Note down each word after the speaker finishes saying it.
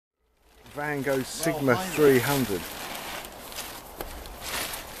Vango Sigma 300.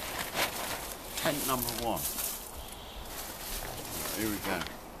 Tent number 1. Here we go.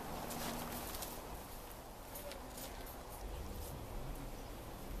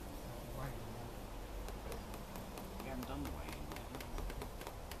 We haven't done the weighing yet.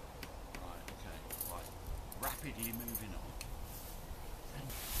 Right, okay. Right. Rapidly moving on.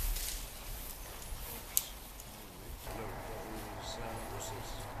 What's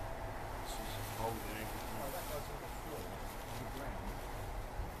this? This is holding everything. Oh, that goes on the floor, on the ground.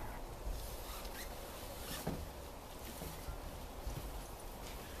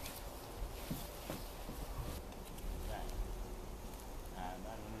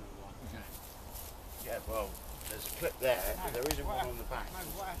 Yeah, well, there's a clip there, but there isn't one on the back. No,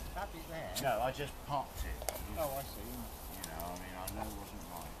 what happened there? No, I just parked it. Oh, I see. You know, I mean, I know it wasn't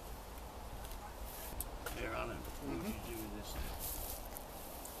right. Here, Alan, what do you do with this now?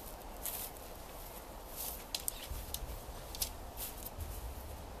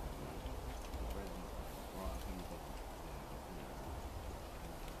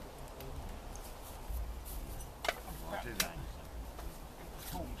 I'll do that in a second.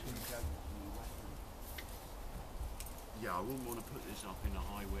 Yeah, I wouldn't want to put this up in a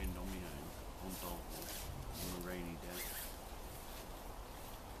high wind on my own, on dartboard, on a rainy day.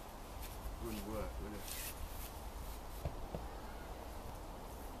 Wouldn't work, would it?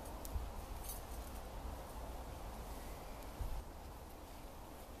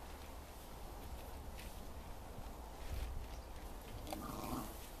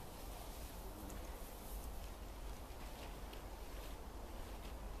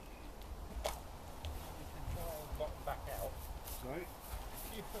 Sorry?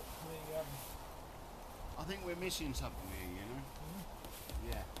 You put the, I think we're missing something here, you know?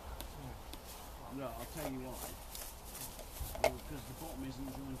 Yeah. Look, I'll tell you why. Well, because the bottom isn't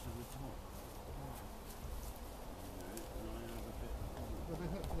joined to the top. And I have a bit of a problem.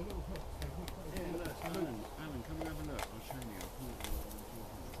 the little hook. Yeah, look, Alan, come and have a look. I'll show you. I'll point you what I'm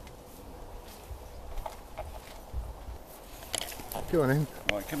talking about. Go on in.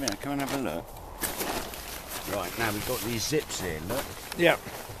 Right, come here, come and have a look. Right, now we've got these zips here, look. Yeah.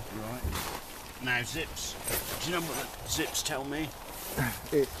 Right. Now zips, do you know what the zips tell me?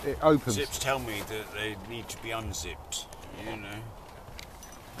 It opens. Zips tell me that they need to be unzipped, you know.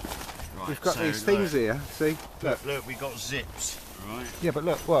 Right, We've got so these things here, see? Look, we got zips, right? Yeah, but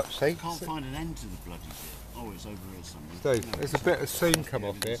look, what, see? Can't find an end to the bloody zip. Oh, it's over here somewhere. Steve, there's a bit of seam come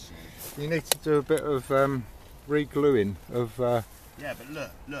off here. You need to do a bit of re-gluing of... Yeah,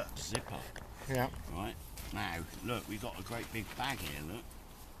 but look, zipper. Yeah. Right, now, look, we've got a great big bag here, look.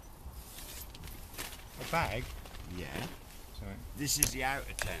 A bag? Yeah. Sorry. This is the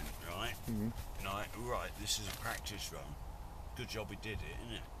outer tent, right? Mm-hmm. Right, this is a practice run. Good job we did it,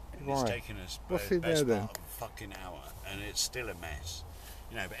 isn't it? And Why? it's taken us What's the in best there, part of a fucking hour, and it's still a mess.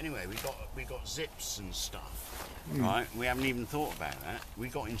 You know, but anyway, we got zips and stuff, right? We haven't even thought about that. We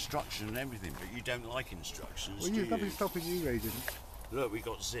got instructions and everything, but you don't like instructions, Well, do you've got to you? be stopping you reading. Look, we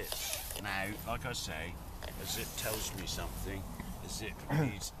got zips. Now, like I say, a zip tells me something. A zip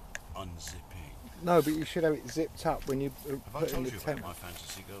needs unzipping. No, but you should have it zipped up when you Have I put it in told the you tent. about my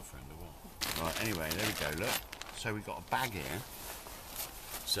fantasy girlfriend or what? Right, anyway, there we go, look. So we've got a bag here.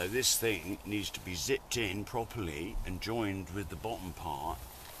 So this thing needs to be zipped in properly and joined with the bottom part.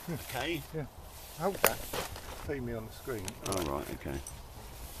 Okay? Yeah. Hold that. See me on the screen. Oh, right, okay.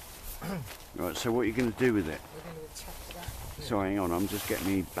 Right, so what are you going to do with it? We're going to attach that. Sorry, hang on, I'm just getting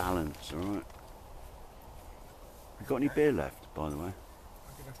me balance, alright? You got any beer left, by the way? I'm going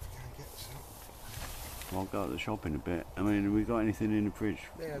to have to go and get some. I'll go to the shop in a bit. I mean, have we got anything in the fridge?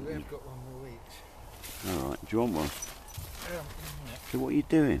 Yeah, they've got one more each. Alright, do you want one? Yeah. So what are you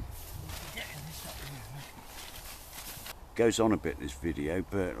doing? Getting this up here. Goes on a bit, this video,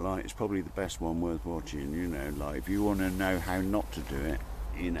 but like it's probably the best one worth watching, you know. Like if you want to know how not to do it,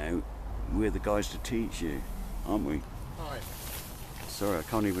 you know, we're the guys to teach you, aren't we? Hi. Sorry, I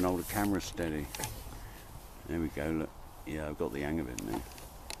can't even hold a camera steady. There we go, look. Yeah, I've got the hang of it now.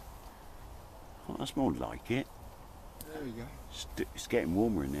 Oh, that's more like it. There we go. It's getting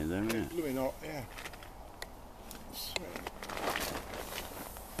warmer in there though, isn't it? Blooming hot, yeah. Sweet.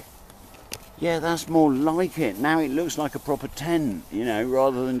 Yeah, that's more like it. Now it looks like a proper tent, you know,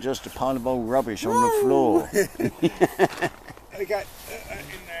 rather than just a pile of old rubbish on the floor. There we go. In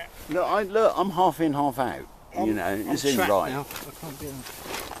there. Look, I'm half in, half out. You know, it's in right. Now. I can't be on.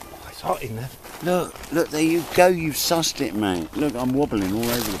 Oh, it's hot in there. Look, there you go. You've sussed it, mate. Look, I'm wobbling all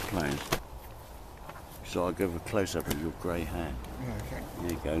over the place. So I'll give a close up of your grey hair. Okay.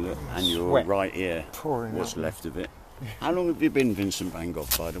 There you go. Look, and your Sweat right ear. pouring What's out. left of it? How long have you been Vincent Van Gogh,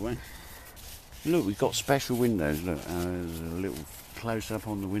 by the way? Look, we've got special windows. Look, there's a little close up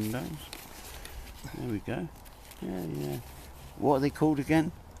on the windows. There we go. Yeah, yeah. What are they called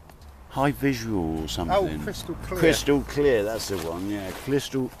again? High visual or something. Oh, crystal clear. Crystal clear, that's the one. Yeah,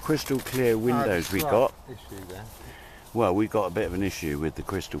 crystal clear windows we got. Issue there. Well, we got a bit of an issue with the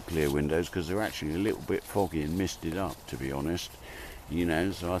crystal clear windows because they're actually a little bit foggy and misted up, to be honest. You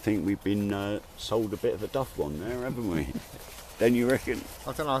know, so I think we've been sold a bit of a duff one there, haven't we? Don't you reckon?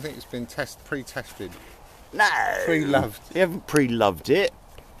 I don't know. I think it's been pre-tested. No. Pre-loved. They haven't pre-loved it.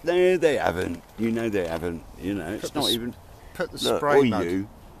 No, they haven't. You know they haven't. You know, it's not even. Put the Look, spray or mud. you,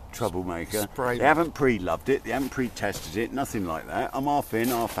 troublemaker. Spray They haven't pre-loved it. They haven't pre-tested it. Nothing like that. I'm half in,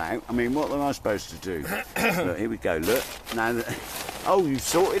 half out. I mean, what am I supposed to do? Look, here we go. Look. Now that. Oh, you've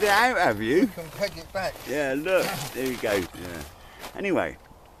sorted it out, have you? You can peg it back. Yeah. Look. There you go. Yeah. Anyway.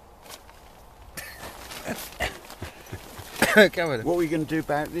 Go with it. What are we going to do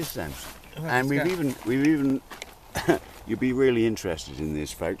about this then? Well, And we've let's even you'll be really interested in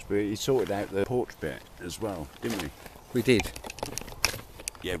this, folks, but he sorted out the porch bit as well, didn't we? We did.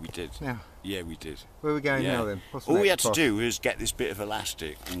 Yeah, we did. Now, Yeah, we did. where are we going Yeah. now then? What's All we had next, to boss? do was get this bit of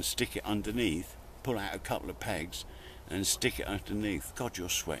elastic and stick it underneath, pull out a couple of pegs and stick it underneath. God, you're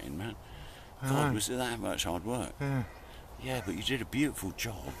sweating, man. God, know. was it that much hard work? Yeah. Yeah, but you did a beautiful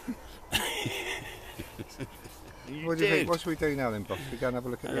job. What do you think? What should we do now then, boss? We go and have a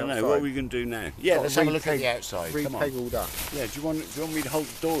look at I the don't outside. know, what are we going to do now? Yeah, Got let's have a look at the repeg- outside. Come on. Repeg all up. Yeah, do you want me to hold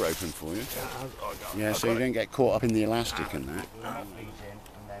the door open for you? Yeah, so you don't get caught up in the elastic and that. We'll put these in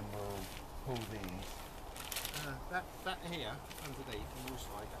and then we'll pull these. That here, underneath on your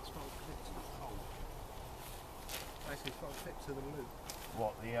side, that's got a clip to the hole. Basically, it's got a clip to the loop.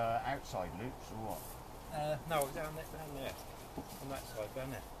 What, the outside loops or what? No, down there. On that side,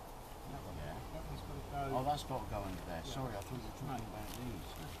 down there. That one. Yeah. That one's got to go. Oh, that's got to go under there. Sorry, I thought you were talking about these.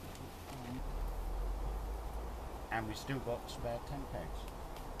 And we still got spare 10 pegs.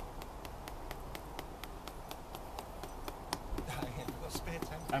 We've got a spare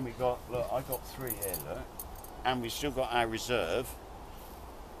tank. And we got, look, I got 3 here, look. And we still got our reserve,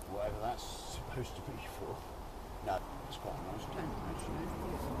 whatever that's supposed to be for. No, it's quite a nice tent, actually.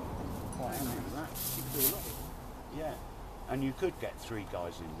 Quite happy with that. Yeah. And you could get 3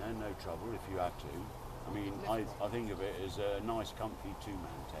 guys in there, no trouble, if you had to. I mean, I think of it as a nice, comfy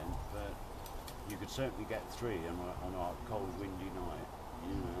 2-man tent, but you could certainly get 3 on a cold, windy night,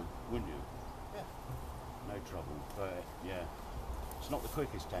 you know, wouldn't you? Yeah. No trouble, but yeah, it's not the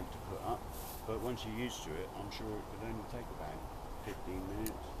quickest tent to put up, but once you're used to it, I'm sure it could only take about 15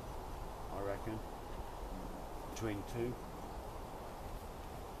 minutes, I reckon, between 2.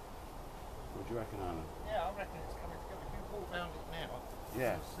 What do you reckon, Alan? Yeah, I reckon it's coming together. If you walk round it now,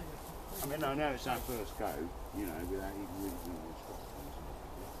 Yeah. you'll see it. I mean, I know it's our first go, you know, without even reading the instructions,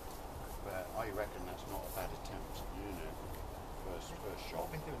 but I reckon that's not a bad attempt, you know, first shot.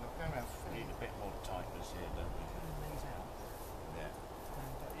 What I've been doing, I've gone around We need a bit more tightness here, don't we? filling these out. Yeah.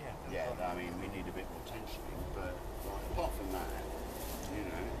 And, Yeah, I mean, we need a bit more tensioning, but like, apart from that, you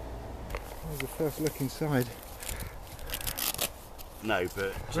know. That was the first look inside. No,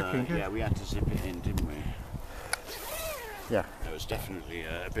 but Looking good. yeah, we had to zip it in, didn't we? Yeah. There was definitely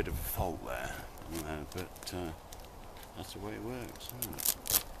a bit of a fault there, but that's the way it works, isn't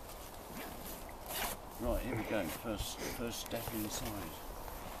it? Right, here we go. First step inside.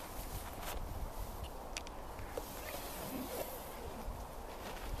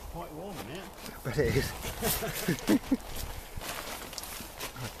 Quite warm in here. But it is.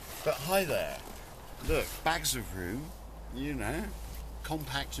 But hi there. Look, bags of room, you know,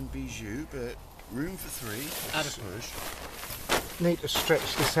 compact and bijou, but room for 3, add a push. Need to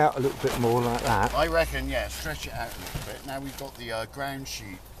stretch this out a little bit more like that. I reckon, yeah, stretch it out a little bit. Now we've got the ground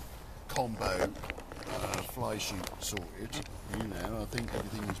sheet combo fly sheet sorted, you know, I think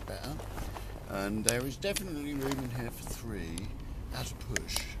everything is better. And there is definitely room in here for 3, add a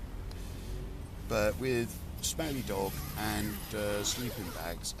push. But with smelly dog and sleeping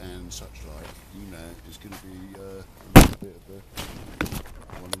bags and such like, you know, it's going to be a little bit of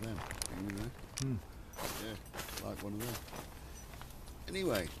one of them, you know. Yeah, like one of them.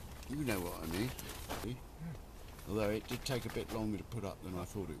 Anyway, you know what I mean. Although it did take a bit longer to put up than I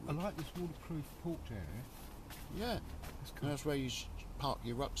thought it I would. like this waterproof porch area. Yeah, That's cool. that's where you park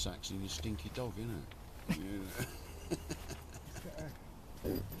your rucksacks and your stinky dog, isn't it? Yeah.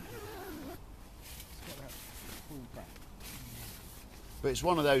 It's got that full back. But it's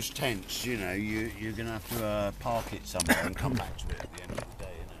one of those tents, you know, you're going to have to park it somewhere and come back to it at the end of the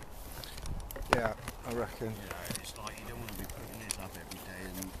day, isn't it? Yeah, I reckon. You know, it's like you don't want to be putting this up every day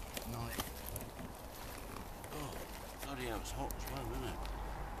and night. Oh, bloody hell, it's hot as well, isn't it?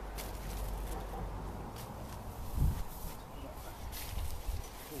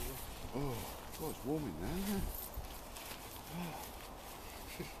 warm in there, isn't it?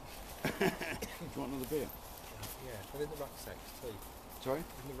 Do you want another beer? Yeah, but in the rucksacks too. Sorry?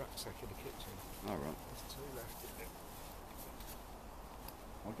 In the rucksack in the kitchen. All right. There's 2 left, isn't it?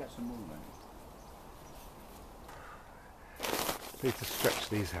 I'll get some more then. Need to stretch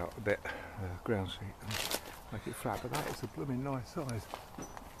these out a bit, ground sheet, and make it flat, but that is a blooming nice size.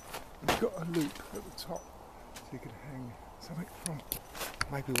 It's got a loop at the top, so you can hang something from.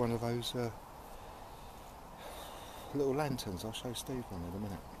 Maybe one of those little lanterns. I'll show Steve one in a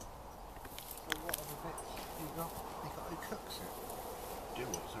minute. So what other bits you got? You got your cook set? Do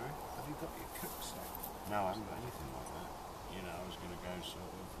what, sorry? Have you got your cook set? No, I haven't got anything like that. You know, I was going to go sort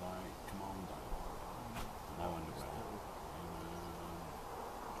of like commando. No underwear.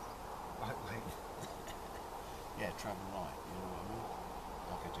 Lightweight. Yeah, travel light, you know what I mean?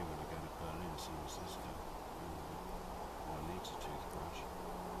 Like I do when I go to Berlin, San Francisco. Well, I need a toothbrush.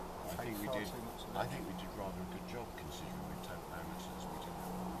 I think we did rather a good job considering we're total amateurs. We didn't know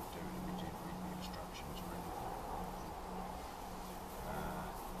what we were doing and we didn't read the instructions or anything.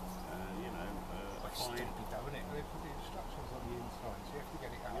 You know, fine. Stupid though, isn't it? They put the instructions on the inside, so you have to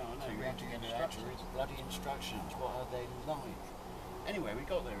get it out. No, I know, you have to get the actual bloody instructions. What are they like? Anyway, we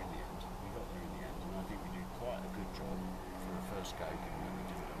got there in the end. And I think we did quite a good job for a first go, given that we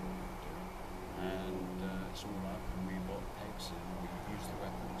didn't know what we were doing. And it's all up, and we bought pegs, and we used the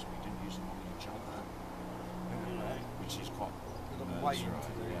weapons. We didn't use them on each other, you know, which is quite. We've got the weigh in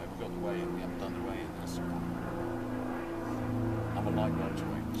to do. Yeah, we've got the weigh in. We haven't done the weigh in. That's the problem. I'm a light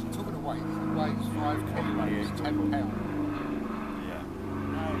motorway. So. Talking of weight, it weighs 5 kilos, 10 pounds. Yeah.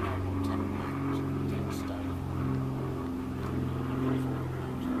 No, not 10 pounds. 10 stone.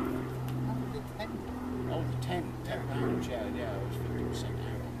 10? Oh, 10 pounds, yeah, I was 50%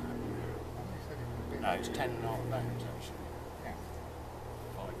 out on that. No, it's 10 and a half pounds actually. Yeah.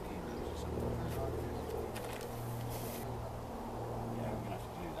 5 kilos or something. Yeah, we're going to have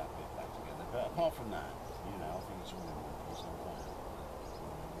to glue that bit back together. But apart from that, you know, I think it's all in one piece. I'm fine.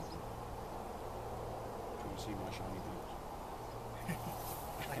 Do you see my shiny boots?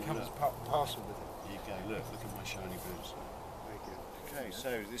 That comes part and parcel with it. Here you go, look at my shiny boots. Very good. Okay,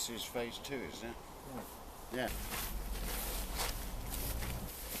 so this is phase 2, isn't it? Yeah.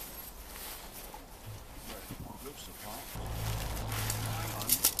 Looks the part. Hang on.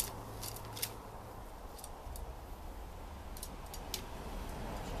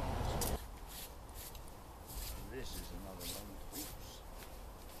 This is another long. Oops.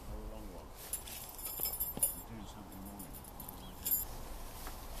 Another long one. I'm doing something wrong.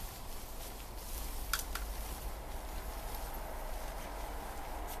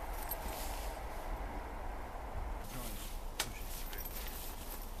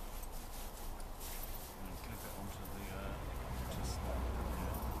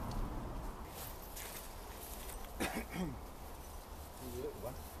 The little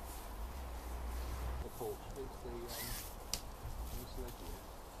one. The porch with the sledge here.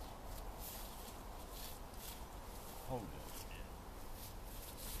 Hold it.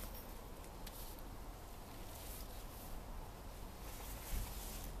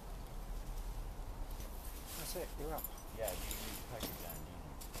 That's it, you're up. Yeah, you take it down, don't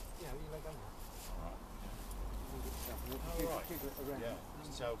you? Yeah, you lay down there. Alright. Move it down. Alright. Keep it around. Yeah,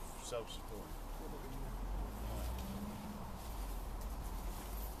 self-supporting.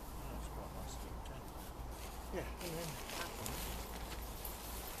 That's quite nice little tent. Yeah, and then that one.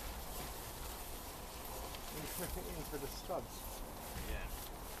 You clip it into the studs. Yeah.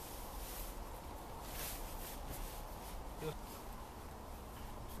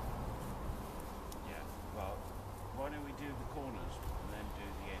 Yeah, well, why don't we do the corners and then do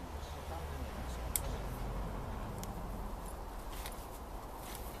the ends?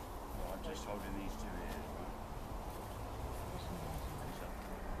 Well, I'm just holding these two here.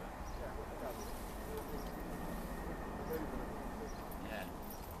 Yeah.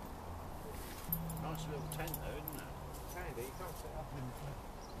 Nice little tent though, isn't it? Sandy, you can't set up in the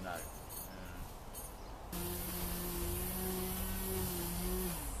No.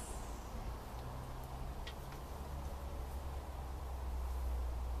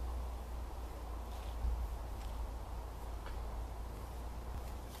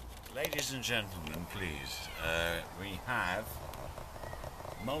 Ladies and gentlemen, please, we have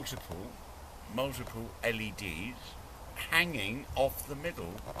multiple LEDs hanging off the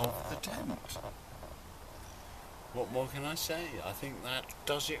middle of the tent. What more can I say? I think that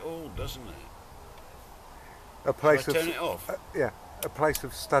does it all, doesn't it? A place Shall I turn it off? Yeah, a place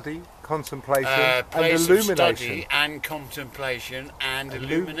of study, contemplation, and Place illumination. of study and contemplation and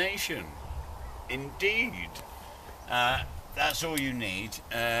illumination. Indeed. That's all you need,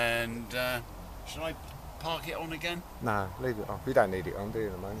 and Should I park it on again? No, leave it off. You don't need it on, do you,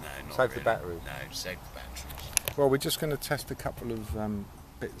 at the moment? No, not Save really. the battery. No, save the batteries. Well, we're just going to test a couple of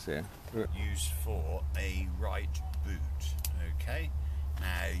bits here. Used for a right boot. Okay.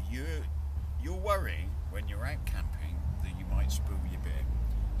 Now you're worrying when you're out camping that you might spoil your beer.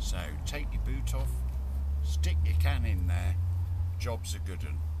 So take your boot off, stick your can in there. Job's a good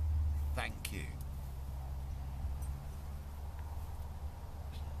one. Thank you.